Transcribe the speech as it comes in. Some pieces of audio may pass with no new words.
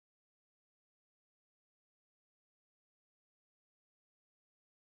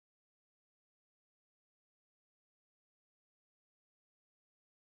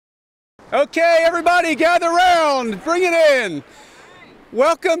Okay, everybody gather round, bring it in.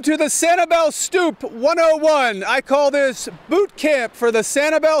 Welcome to the Sanibel Stoop 101. I call this boot camp for the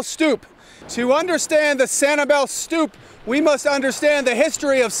Sanibel Stoop. To understand the Sanibel Stoop, we must understand the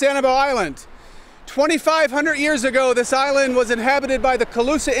history of Sanibel Island. 2,500 years ago, this island was inhabited by the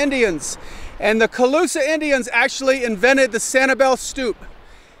Calusa Indians, and the Calusa Indians actually invented the Sanibel Stoop.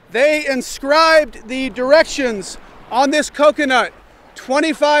 They inscribed the directions on this coconut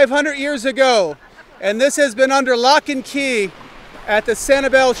 2,500 years ago, and this has been under lock and key at the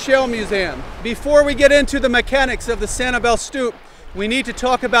Sanibel Shell Museum. Before we get into the mechanics of the Sanibel Stoop, we need to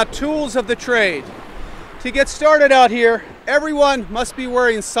talk about tools of the trade. To get started out here, everyone must be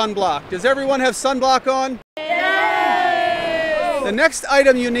wearing sunblock. Does everyone have sunblock on? Yay! The next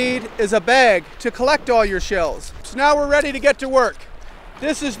item you need is a bag to collect all your shells. So now we're ready to get to work.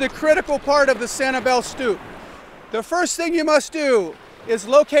 This is the critical part of the Sanibel Stoop. The first thing you must do is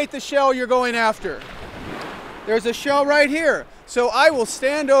locate the shell you're going after. There's a shell right here. So I will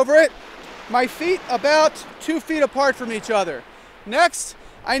stand over it, my feet about 2 feet apart from each other. Next,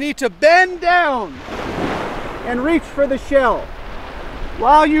 I need to bend down and reach for the shell.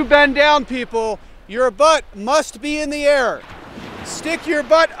 While you bend down, people, your butt must be in the air. Stick your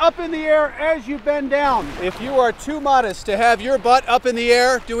butt up in the air as you bend down. If you are too modest to have your butt up in the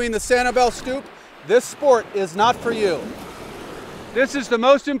air doing the Sanibel Stoop, this sport is not for you. This is the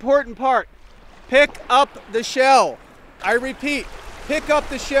most important part. Pick up the shell. I repeat, pick up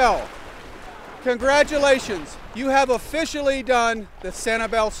the shell. Congratulations, you have officially done the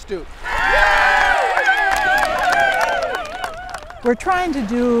Sanibel Stoop. We're trying to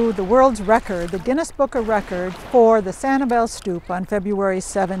do the world's record, the Guinness Book of Record, for the Sanibel Stoop on February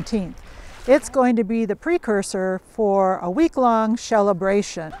 17th. It's going to be the precursor for a week-long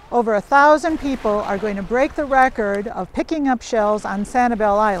Shellabration. Over 1,000 people are going to break the record of picking up shells on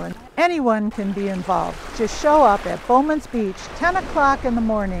Sanibel Island. Anyone can be involved. Just show up at Bowman's Beach, 10 o'clock in the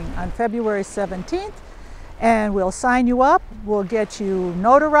morning on February 17th, and we'll sign you up, we'll get you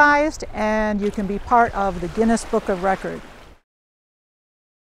notarized, and you can be part of the Guinness Book of Record.